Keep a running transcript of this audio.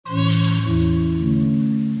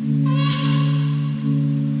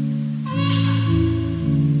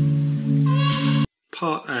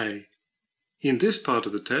Part A. In this part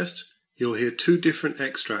of the test, you'll hear two different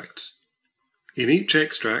extracts. In each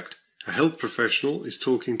extract, a health professional is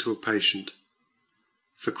talking to a patient.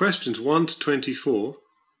 For questions 1 to 24,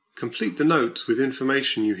 complete the notes with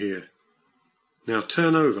information you hear. Now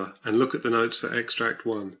turn over and look at the notes for extract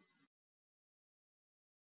 1.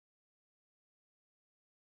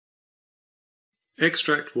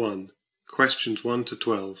 Extract 1. Questions 1 to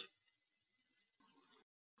 12.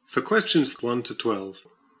 For questions 1 to 12,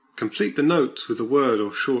 complete the notes with a word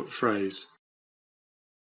or short phrase.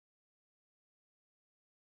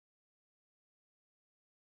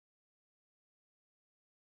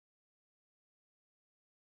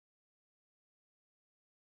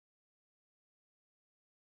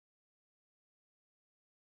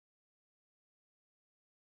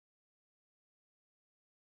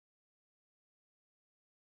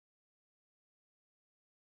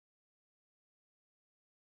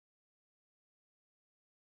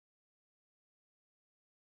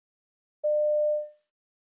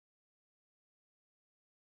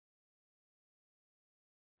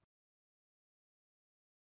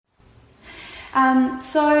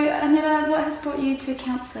 Anita, what has brought you to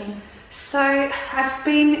counselling? So I've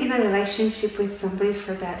been in a relationship with somebody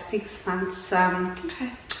for about 6 months.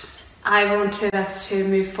 Okay. I wanted us to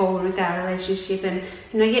move forward with our relationship and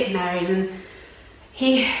get married, and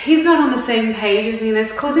he's not on the same page as me, and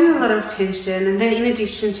it's causing a lot of tension. And then in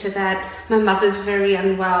addition to that, my mother's very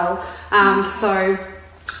unwell, so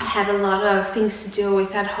I have a lot of things to deal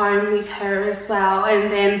with at home with her as well.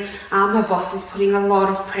 And then my boss is putting a lot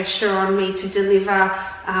of pressure on me to deliver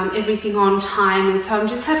everything on time, and so I'm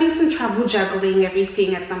just having some trouble juggling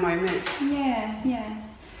everything at the moment. Yeah.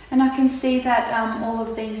 And I can see that all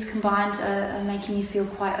of these combined are making you feel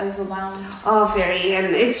quite overwhelmed. Oh, very. And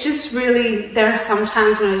it's just really, there are some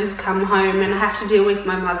times when I just come home and I have to deal with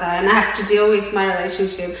my mother, and I have to deal with my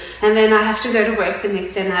relationship, and then I have to go to work the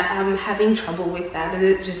next day, and I'm having trouble with that, and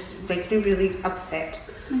it just makes me really upset.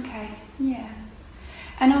 Okay, yeah.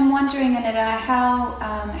 And I'm wondering, Anita,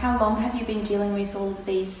 how long have you been dealing with all of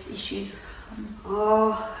these issues?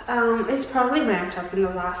 It's probably ramped up in the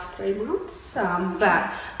last 3 months,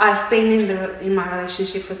 but I've been in my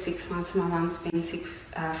relationship for 6 months, and my mum's been sick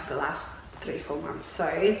for the last 3-4 months, so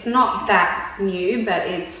it's not that new, but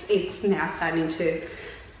it's now starting to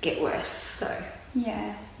get worse. So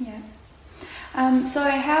yeah. So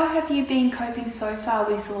how have you been coping so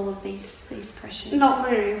far with all of these pressures? Not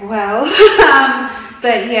very well,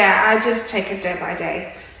 but yeah, I just take it day by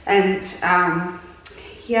day, and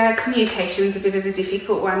communication's a bit of a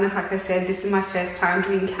difficult one. Like I said, this is my first time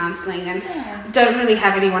doing counselling, and don't really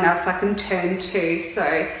have anyone else I can turn to, so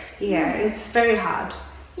it's very hard.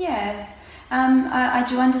 Yeah. I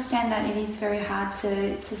do understand that it is very hard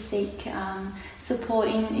to seek support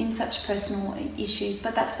in such personal issues,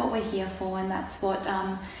 but that's what we're here for, and that's what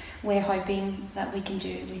we're hoping that we can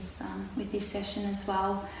do with this session as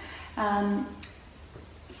well.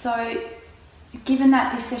 So given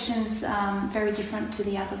that this session's very different to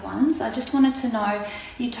the other ones, I just wanted to know,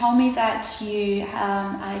 you told me that you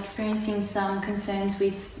are experiencing some concerns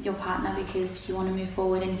with your partner because you want to move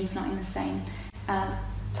forward and he's not in the same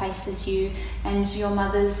place as you, and your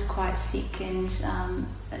mother's quite sick, and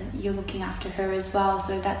you're looking after her as well,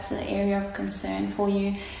 so that's an area of concern for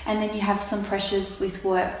you. And then you have some pressures with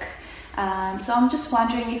work. So I'm just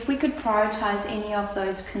wondering if we could prioritise any of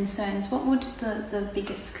those concerns. What would the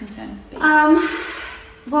biggest concern be?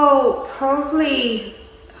 Well, probably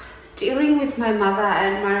dealing with my mother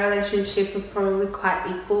and my relationship are probably quite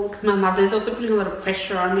equal, because my mother's also putting a lot of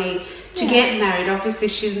pressure on me to get married. Obviously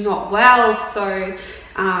she's not well, so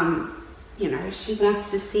she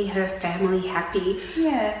wants to see her family happy.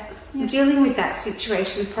 Dealing with that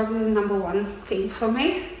situation is probably the number one thing for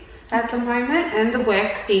me at the moment, and the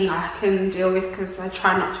work thing I can deal with because I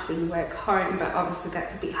try not to bring work home, but obviously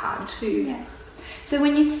that's a bit hard too. So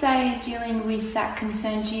when you say dealing with that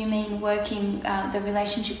concern, do you mean working the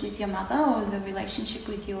relationship with your mother or the relationship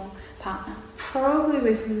with your partner? Probably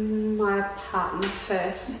with my partner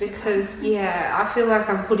first, because I feel like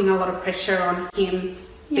I'm putting a lot of pressure on him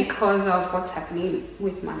because of what's happening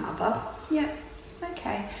with my mother.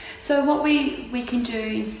 Okay, so what we can do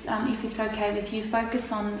is, if it's okay with you,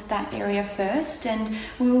 focus on that area first, and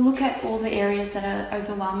we will look at all the areas that are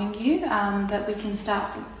overwhelming you, but we can start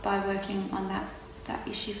by working on that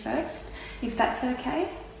issue first, if that's okay.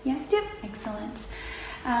 Excellent.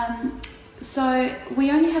 So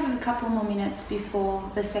we only have a couple more minutes before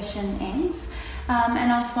the session ends,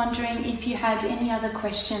 and I was wondering if you had any other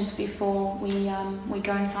questions before we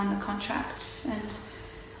go and sign the contract. And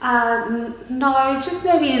No, just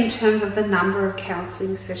maybe in terms of the number of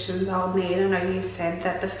counselling sessions I'll need. I know you said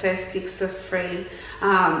that the first 6 are free,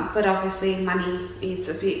 but obviously money is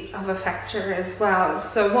a bit of a factor as well.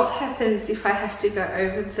 So what happens if I have to go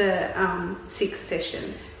over the 6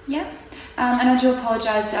 sessions? Yeah, and I do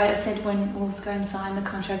apologise, I said when we'll go and sign the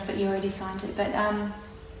contract, but you already signed it. But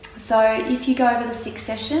so if you go over the 6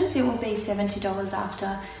 sessions, it will be $70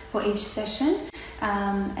 after for each session.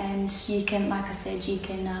 And you can, like I said, you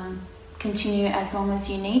can continue as long as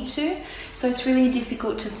you need to. So it's really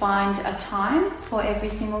difficult to find a time for every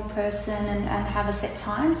single person and have a set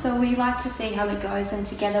time. So we like to see how it goes, and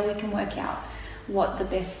together we can work out what the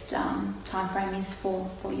best time frame is for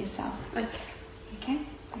yourself. Okay,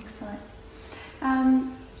 excellent.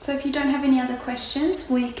 So if you don't have any other questions,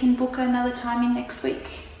 we can book another time in next week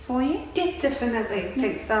for you. Yeah, definitely.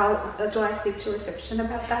 Thanks. Do I speak to reception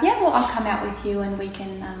about that? Yeah, well, I'll come out with you and we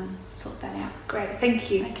can sort that out. Great, thank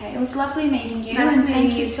you. Okay, it was lovely meeting you, Nice and meeting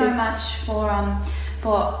thank you you so too. much for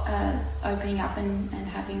opening up and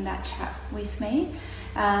having that chat with me.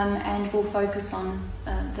 And we'll focus on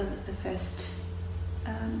the first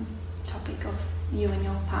topic of you and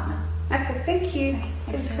your partner. Okay, thank you. Okay,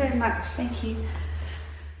 Thanks excellent. very much. Thank you.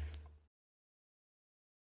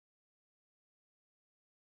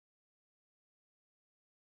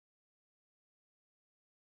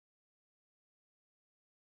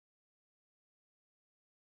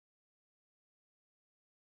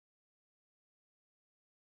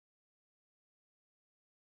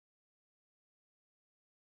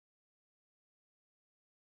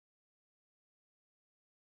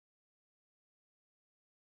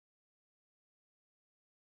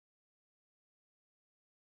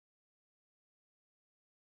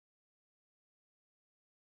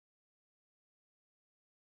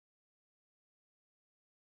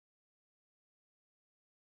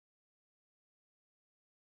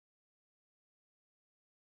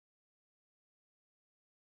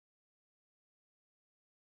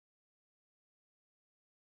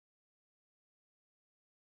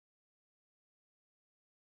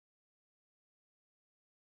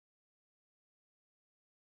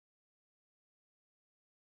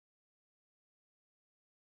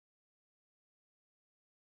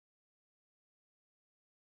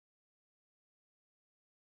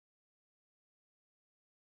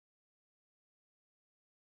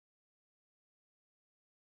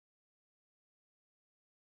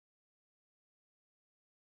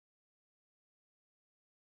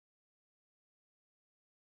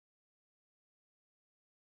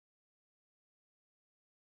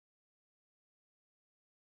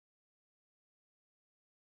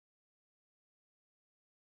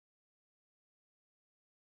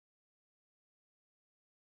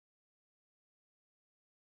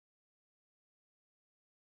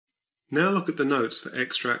 Now look at the notes for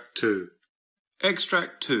Extract 2.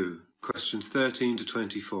 Extract 2, questions 13 to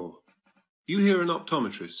 24. You hear an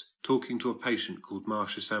optometrist talking to a patient called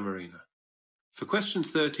Marcia Samarina. For questions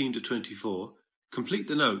 13 to 24, complete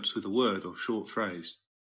the notes with a word or short phrase.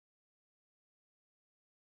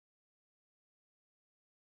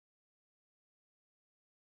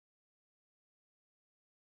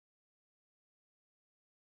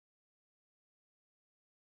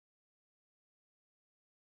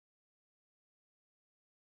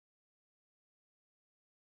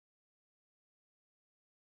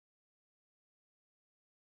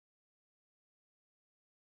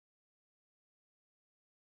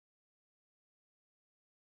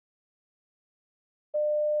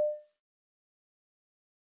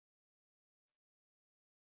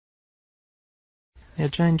 Now,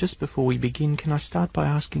 Jane, just before we begin, can I start by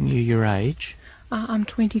asking you your age? I'm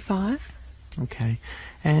 25. Okay.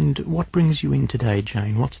 And what brings you in today,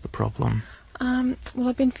 Jane? What's the problem? Well,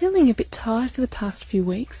 I've been feeling a bit tired for the past few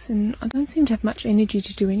weeks, and I don't seem to have much energy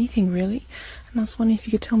to do anything, really. And I was wondering if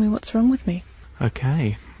you could tell me what's wrong with me.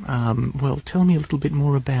 Okay. Well, tell me a little bit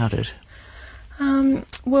more about it.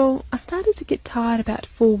 Well, I started to get tired about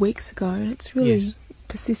 4 weeks ago, and it's really Yes.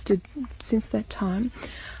 persisted since that time.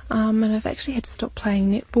 And I've actually had to stop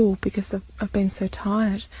playing netball because I've been so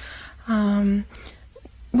tired. When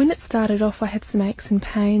it started off, I had some aches and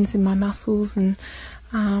pains in my muscles, and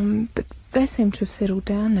but they seem to have settled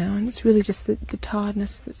down now, and it's really just the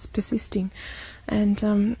tiredness that's persisting.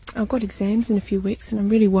 And I've got exams in a few weeks, and I'm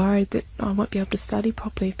really worried that I won't be able to study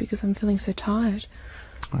properly because I'm feeling so tired.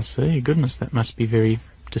 I see. Goodness, that must be very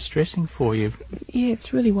distressing for you. Yeah,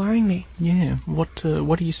 it's really worrying me. Yeah. What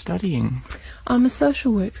are you studying? I'm a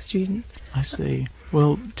social work student. I see.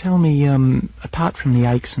 Well, tell me, apart from the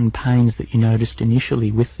aches and pains that you noticed initially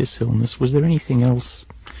with this illness, was there anything else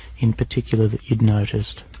in particular that you'd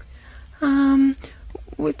noticed?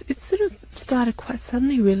 It sort of started quite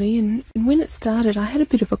suddenly, really, and when it started, I had a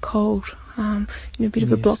bit of a cold, a bit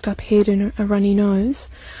of a blocked up head and a runny nose.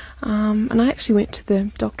 And I actually went to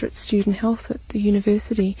the doctor at Student Health at the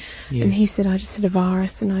university, and he said I just had a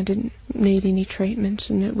virus and I didn't need any treatment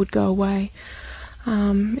and it would go away.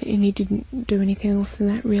 And he didn't do anything else than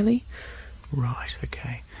that, really. Right,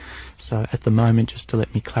 okay. So at the moment, just to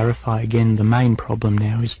let me clarify again, the main problem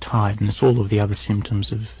now is tiredness. All of the other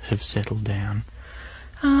symptoms have settled down.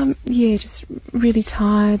 Just really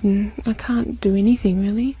tired and I can't do anything,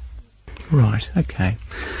 really. Right, okay.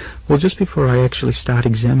 Well, just before I actually start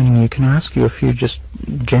examining you, can I ask you a few just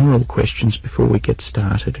general questions before we get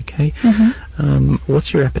started, okay? Mm-hmm.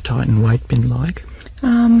 What's your appetite and weight been like?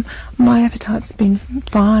 My appetite's been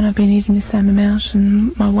fine. I've been eating the same amount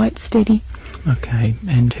and my weight's steady. Okay,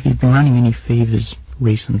 and have you been running any fevers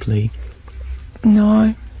recently?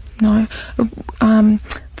 No.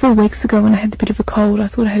 4 weeks ago when I had a bit of a cold, I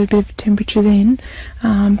thought I had a bit of a temperature then,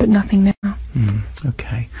 but nothing now.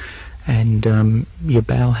 Okay. And your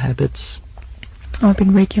bowel habits? I've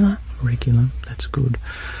been regular. Regular, that's good.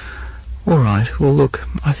 All right, well look,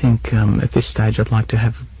 I think at this stage I'd like to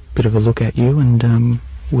have a bit of a look at you and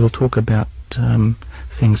we'll talk about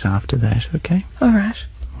things after that, okay? All right.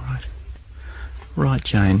 Right,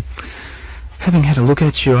 Jane. Having had a look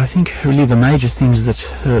at you, I think really the major things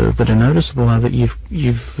that are noticeable are that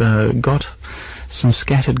you've got some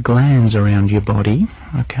scattered glands around your body,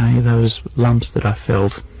 okay, those lumps that I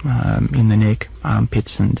felt in the neck,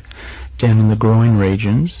 armpits and down in the groin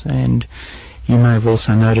regions, and you may have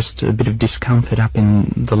also noticed a bit of discomfort up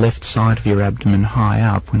in the left side of your abdomen high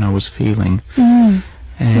up when I was feeling.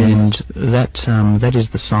 And that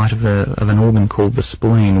is the site of an organ called the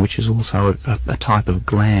spleen, which is also a type of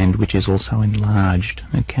gland which is also enlarged,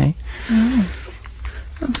 okay?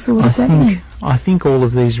 So what does that mean? I think all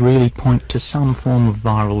of these really point to some form of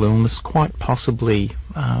viral illness, quite possibly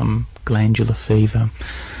glandular fever.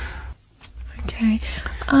 Okay.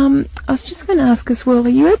 I was just going to ask as well, are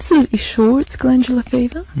you absolutely sure it's glandular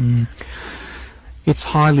fever? It's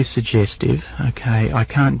highly suggestive, okay. I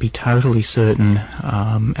can't be totally certain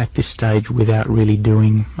at this stage without really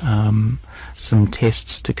doing some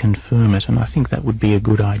tests to confirm it, and I think that would be a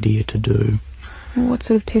good idea to do. What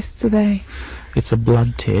sort of tests are they? It's a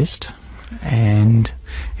blood test, and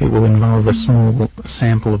it will involve a small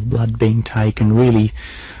sample of blood being taken. Really,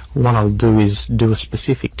 what I'll do is do a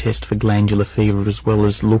specific test for glandular fever as well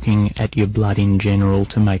as looking at your blood in general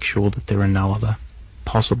to make sure that there are no other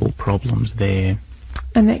possible problems there.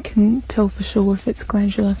 And that can tell for sure if it's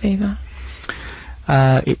glandular fever?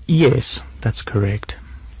 Yes, that's correct.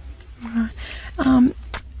 Right.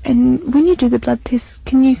 And when you do the blood test,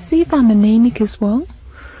 can you see if I'm anemic as well?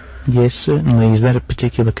 Yes, certainly. Is that a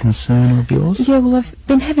particular concern of yours? Yeah, well, I've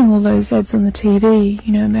been having all those ads on the TV,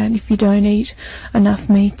 about if you don't eat enough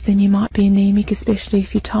meat, then you might be anemic, especially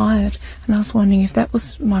if you're tired. And I was wondering if that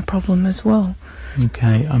was my problem as well.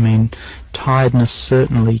 Okay, I mean, tiredness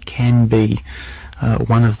certainly can be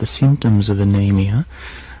one of the symptoms of anemia,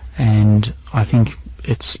 and I think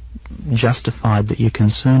it's justified that you're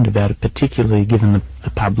concerned about it, particularly given the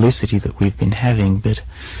publicity that we've been having, but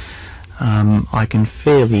I can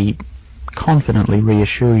fairly confidently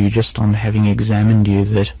reassure you just on having examined you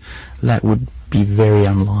that would be very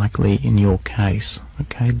unlikely in your case,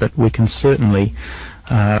 okay? But we can certainly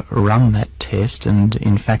run that test, and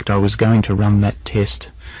in fact I was going to run that test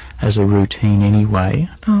as a routine anyway.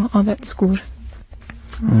 Oh, that's good.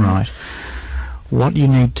 Right. What you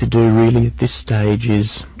need to do really at this stage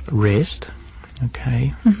is rest,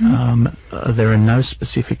 okay? There are no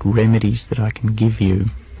specific remedies that I can give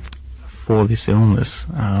you for this illness.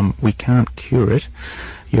 We can't cure it.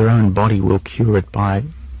 Your own body will cure it by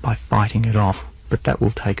fighting it off, but that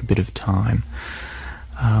will take a bit of time.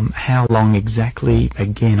 How long exactly,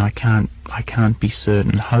 again, I can't be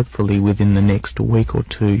certain. Hopefully within the next week or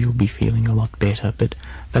two you'll be feeling a lot better, but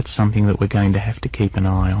that's something that we're going to have to keep an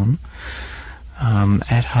eye on.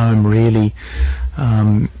 At home, really,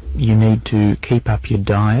 you need to keep up your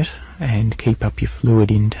diet and keep up your fluid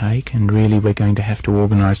intake, and really we're going to have to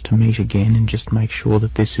organise to meet again and just make sure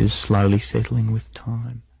that this is slowly settling with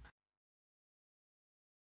time.